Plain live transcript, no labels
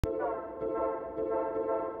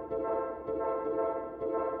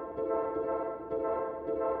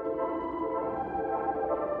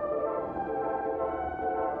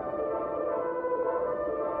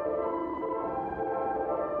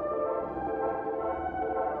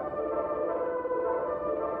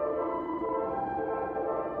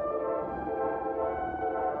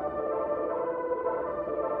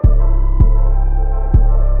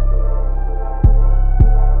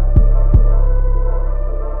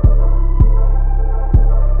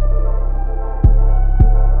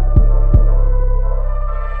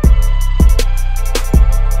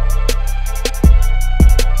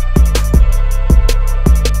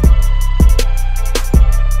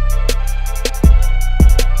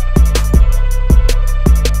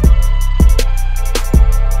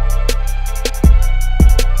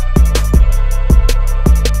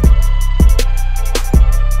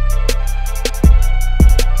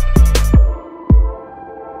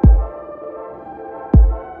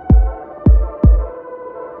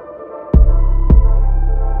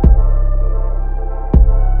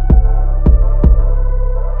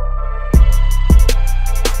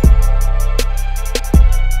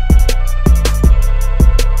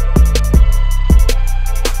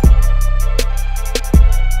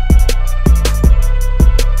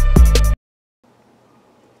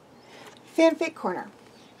Fanfic Corner,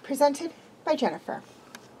 presented by Jennifer.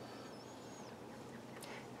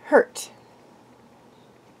 Hurt.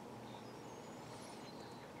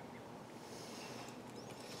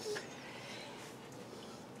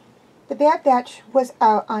 The Bad Batch was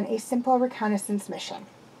out on a simple reconnaissance mission.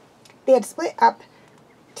 They had split up.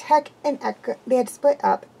 Tech and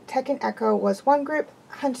Echo was one group,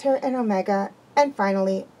 Hunter and Omega, and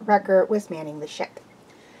finally, Wrecker was manning the ship.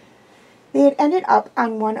 They had ended up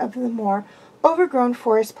on one of the more overgrown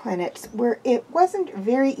forest planets where it wasn't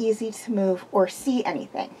very easy to move or see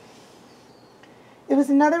anything. It was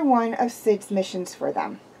another one of Sid's missions for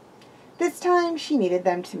them. This time, she needed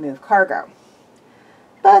them to move cargo.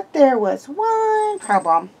 But there was one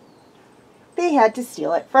problem. They had to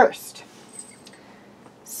steal it first.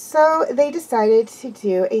 So they decided to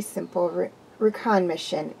do a simple recon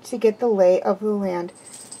mission to get the lay of the land,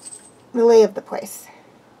 the lay of the place.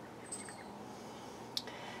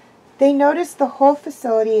 They noticed the whole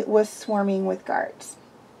facility was swarming with guards.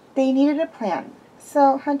 They needed a plan,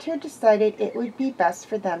 so Hunter decided it would be best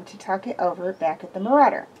for them to talk it over back at the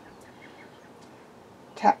Marauder.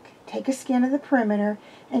 Tech, take a scan of the perimeter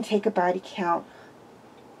and take a body count.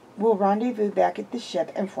 We'll rendezvous back at the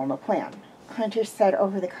ship and form a plan, Hunter said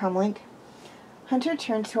over the comlink. Hunter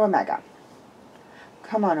turned to Omega.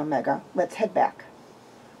 Come on, Omega, let's head back.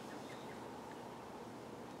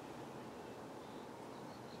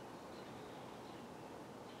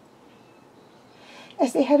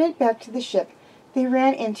 As they headed back to the ship, they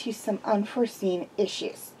ran into some unforeseen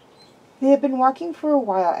issues. They had been walking for a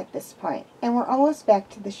while at this point, and were almost back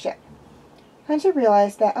to the ship. Hunter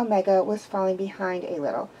realized that Omega was falling behind a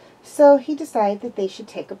little, so he decided that they should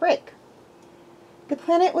take a break. The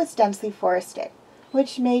planet was densely forested,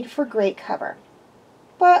 which made for great cover,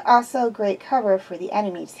 but also great cover for the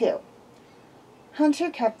enemy too. Hunter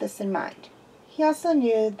kept this in mind. He also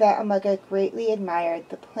knew that Omega greatly admired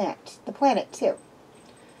the planet too.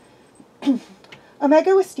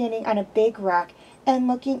 Omega was standing on a big rock and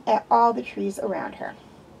looking at all the trees around her.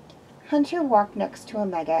 Hunter walked next to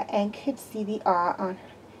Omega and could see the awe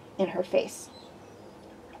in her face.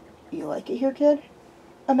 You like it here, kid?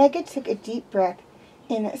 Omega took a deep breath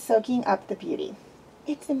in, soaking up the beauty.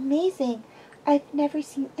 It's amazing. I've never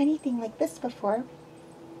seen anything like this before.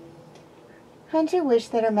 Hunter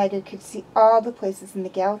wished that Omega could see all the places in the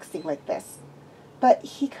galaxy like this, but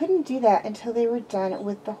he couldn't do that until they were done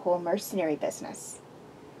with the whole mercenary business.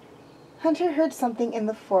 Hunter heard something in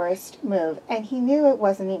the forest move, and he knew it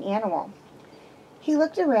wasn't an animal. He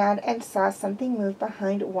looked around and saw something move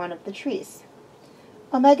behind one of the trees.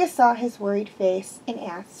 Omega saw his worried face and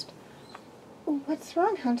asked, What's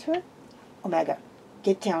wrong, Hunter? Omega,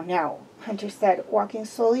 get down now, Hunter said, walking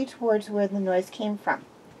slowly towards where the noise came from.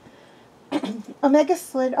 Omega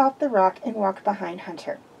slid off the rock and walked behind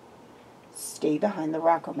Hunter. Stay behind the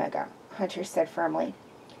rock, Omega, Hunter said firmly.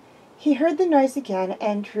 He heard the noise again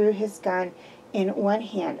and drew his gun in one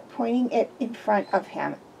hand, pointing it in front of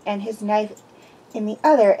him, and his knife in the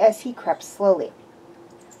other as he crept slowly.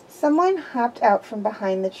 Someone hopped out from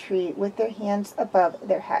behind the tree with their hands above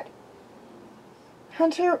their head.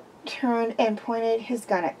 Hunter turned and pointed his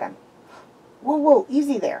gun at them. Whoa, whoa,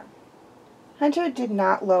 easy there. Hunter did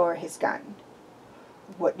not lower his gun.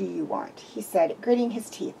 What do you want? He said, gritting his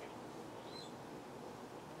teeth.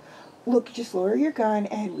 Look, just lower your gun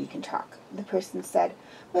and we can talk, the person said,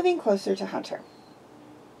 moving closer to Hunter.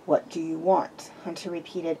 What do you want? Hunter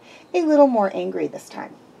repeated, a little more angry this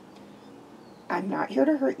time. I'm not here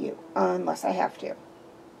to hurt you, unless I have to.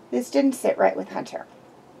 This didn't sit right with Hunter.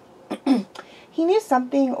 He knew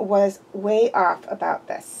something was way off about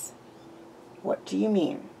this. What do you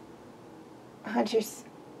mean? Hunter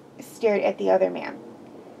stared at the other man.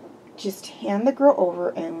 Just hand the girl over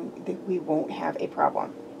and we won't have a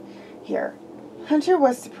problem. Here. Hunter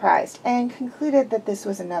was surprised and concluded that this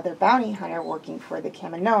was another bounty hunter working for the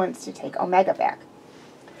Kaminoans to take Omega back.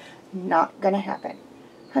 Not gonna happen.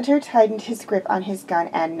 Hunter tightened his grip on his gun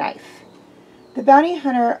and knife. The bounty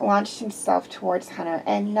hunter launched himself towards Hunter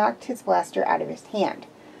and knocked his blaster out of his hand.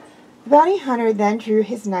 The bounty hunter then drew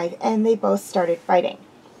his knife and they both started fighting.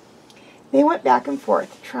 They went back and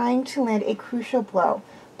forth, trying to land a crucial blow,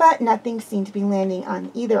 but nothing seemed to be landing on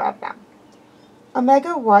either of them.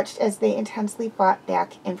 Omega watched as they intensely fought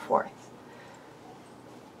back and forth.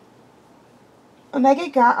 Omega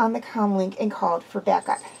got on the comlink and called for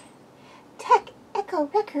backup. Tech, Echo,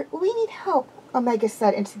 Wrecker, we need help, Omega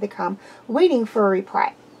said into the comm, waiting for a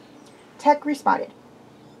reply. Tech responded,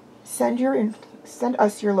 Send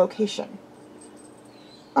us your location.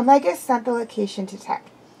 Omega sent the location to Tech.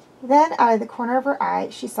 Then, out of the corner of her eye,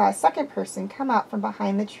 she saw a second person come out from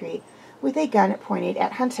behind the tree with a gun pointed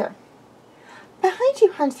at Hunter. Behind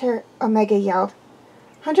you, Hunter, Omega yelled.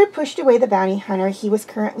 Hunter pushed away the bounty hunter he was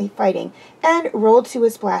currently fighting and rolled to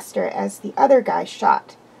his blaster as the other guy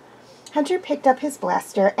shot. Hunter picked up his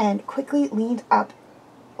blaster and quickly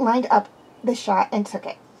lined up the shot and took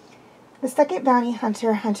it. The second bounty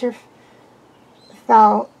hunter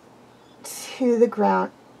fell to the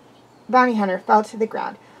ground. Bounty hunter fell to the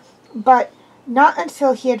ground, but not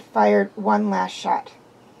until he had fired one last shot.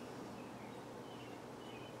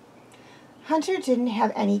 Hunter didn't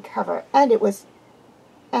have any cover, and was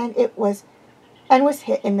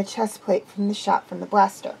hit in the chest plate from the shot from the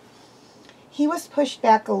blaster. He was pushed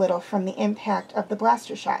back a little from the impact of the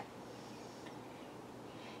blaster shot.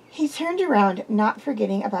 He turned around, not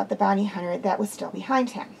forgetting about the bounty hunter that was still behind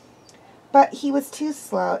him. But he was too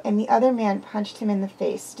slow, and the other man punched him in the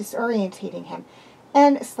face, disorientating him,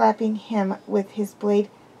 and stabbing him with his blade,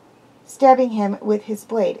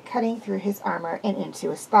 cutting through his armor and into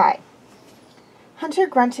his thigh. Hunter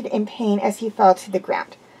grunted in pain as he fell to the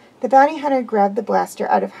ground. The bounty hunter grabbed the blaster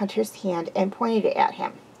out of Hunter's hand and pointed it at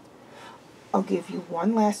him. "I'll give you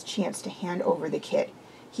one last chance to hand over the kid,"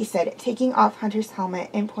 he said, taking off Hunter's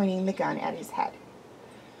helmet and pointing the gun at his head.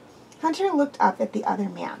 Hunter looked up at the other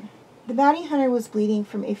man. The bounty hunter was bleeding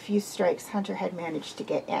from a few strikes Hunter had managed to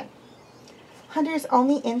get in. Hunter's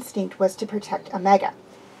only instinct was to protect Omega,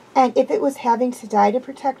 and if it was having to die to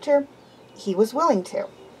protect her, he was willing to.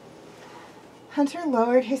 Hunter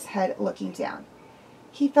lowered his head, looking down.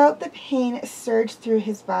 He felt the pain surge through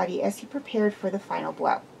his body as he prepared for the final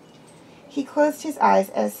blow. He closed his eyes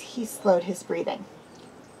as he slowed his breathing.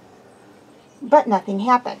 But nothing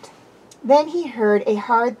happened. Then he heard a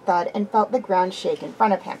hard thud and felt the ground shake in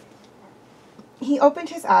front of him. He opened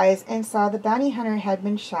his eyes and saw the bounty hunter had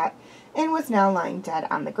been shot and was now lying dead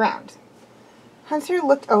on the ground. Hunter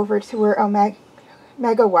looked over to where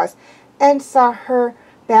Omega was and saw her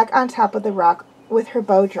back on top of the rock with her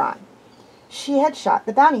bow drawn. She had shot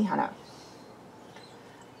the bounty hunter.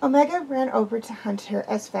 Omega ran over to Hunter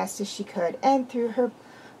as fast as she could and threw her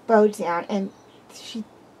bow down and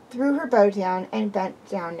bent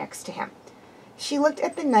down next to him. She looked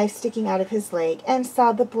at the knife sticking out of his leg and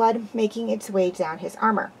saw the blood making its way down his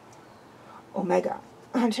armor. "Omega."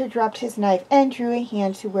 Hunter dropped his knife and drew a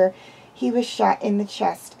hand to where he was shot in the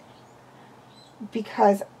chest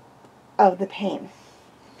because of the pain.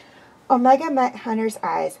 Omega met Hunter's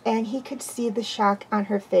eyes, and he could see the shock on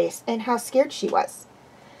her face and how scared she was.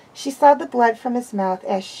 She saw the blood from his mouth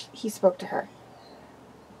as he spoke to her.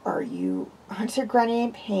 "Are you—" Hunter grunted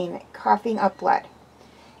in pain, coughing up blood.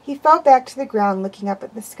 He fell back to the ground, looking up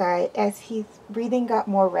at the sky as his breathing got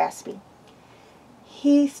more raspy.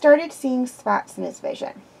 He started seeing spots in his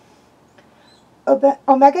vision.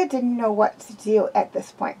 Omega didn't know what to do at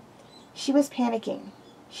this point. She was panicking.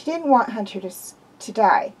 She didn't want Hunter to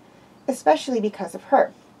die, especially because of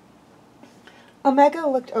her. Omega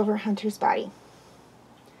looked over Hunter's body.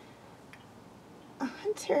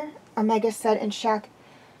 "Hunter," Omega said in shock.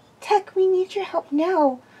 "Tech, we need your help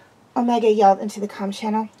now," Omega yelled into the comm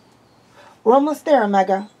channel. "We're almost there,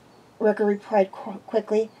 Omega," Wrecker replied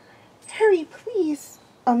quickly. "Hurry, please."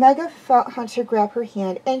 Omega felt Hunter grab her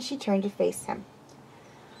hand, and she turned to face him.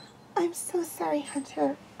 "I'm so sorry,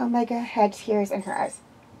 Hunter." Omega had tears in her eyes.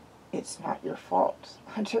 "It's not your fault."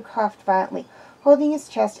 Hunter coughed violently, holding his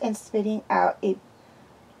chest and spitting out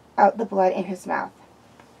the blood in his mouth.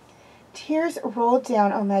 Tears rolled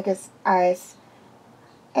down Omega's eyes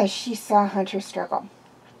as she saw Hunter struggle.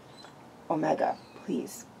 "Omega,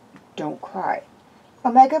 please, don't cry."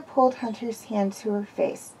 Omega pulled Hunter's hand to her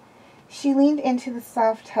face. She leaned into the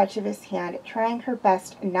soft touch of his hand, trying her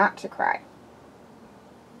best not to cry.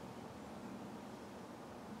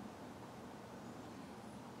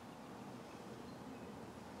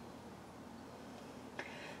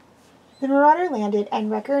 The Marauder landed,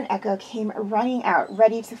 and Wrecker and Echo came running out,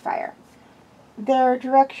 ready to fire. Their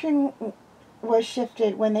direction was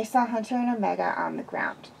shifted when they saw Hunter and Omega on the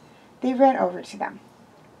ground. They ran over to them.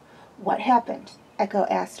 "What happened?" Echo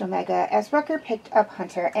asked Omega as Wrecker picked up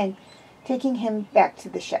Hunter and taking him back to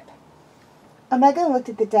the ship. Omega looked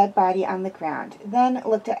at the dead body on the ground, then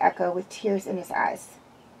looked at Echo with tears in his eyes.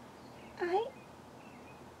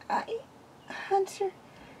 Hunter,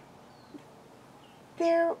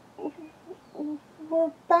 there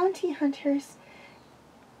were bounty hunters,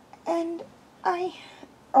 and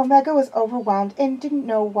Omega was overwhelmed and didn't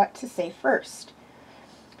know what to say first.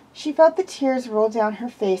 She felt the tears roll down her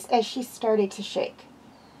face as she started to shake.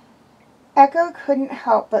 Echo couldn't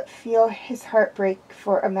help but feel his heart break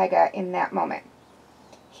for Omega in that moment.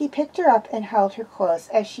 He picked her up and held her close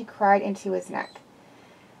as she cried into his neck.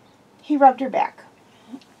 He rubbed her back.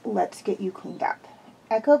 "Let's get you cleaned up."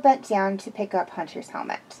 Echo bent down to pick up Hunter's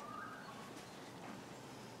helmet.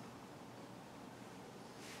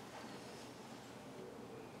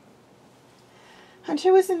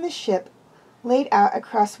 Hunter was in the ship, laid out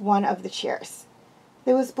across one of the chairs.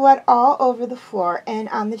 There was blood all over the floor and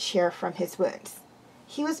on the chair from his wounds.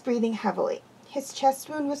 He was breathing heavily. His chest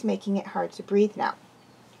wound was making it hard to breathe now.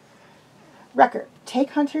 Wrecker, take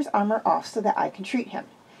Hunter's armor off so that I can treat him,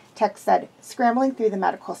 Tech said, scrambling through the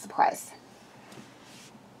medical supplies.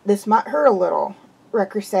 This might hurt a little,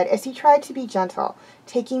 Wrecker said as he tried to be gentle,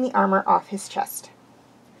 taking the armor off his chest.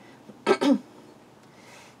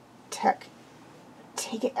 Tech,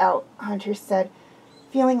 take it out, Hunter said,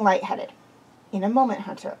 feeling lightheaded. In a moment,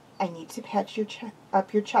 Hunter. I need to patch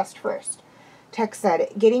up your chest first, Tech said,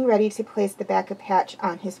 getting ready to place the backup patch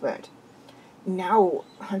on his wound. No,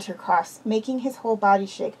 Hunter coughed, making his whole body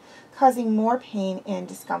shake, causing more pain and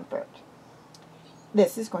discomfort.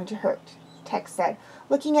 This is going to hurt, Tech said,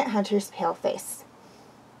 looking at Hunter's pale face.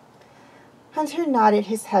 Hunter nodded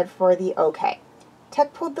his head for the okay.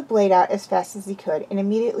 Tech pulled the blade out as fast as he could and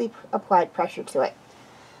immediately applied pressure to it.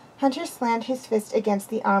 Hunter slammed his fist against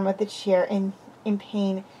the arm of the chair in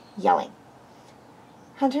pain, yelling.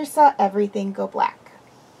 Hunter saw everything go black.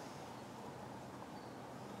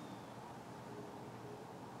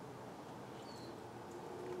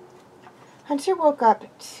 Hunter woke up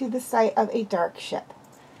to the sight of a dark ship.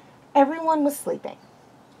 Everyone was sleeping.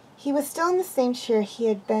 He was still in the same chair he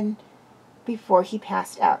had been before he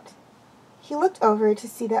passed out. He looked over to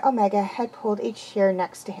see that Omega had pulled a chair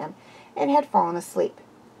next to him and had fallen asleep.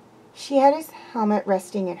 She had his helmet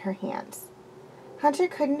resting in her hands. Hunter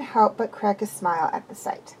couldn't help but crack a smile at the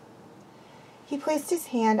sight. He placed his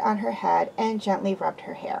hand on her head and gently rubbed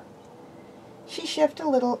her hair. She shifted a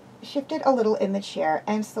little in the chair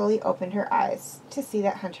and slowly opened her eyes to see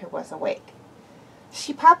that Hunter was awake.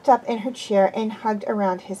 She popped up in her chair and hugged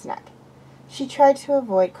around his neck. She tried to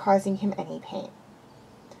avoid causing him any pain.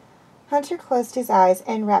 Hunter closed his eyes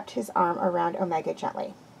and wrapped his arm around Omega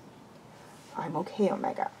gently. I'm okay,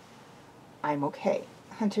 Omega. I'm okay,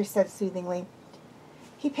 Hunter said soothingly.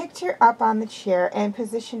 He picked her up on the chair and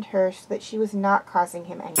positioned her so that she was not causing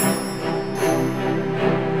him any pain.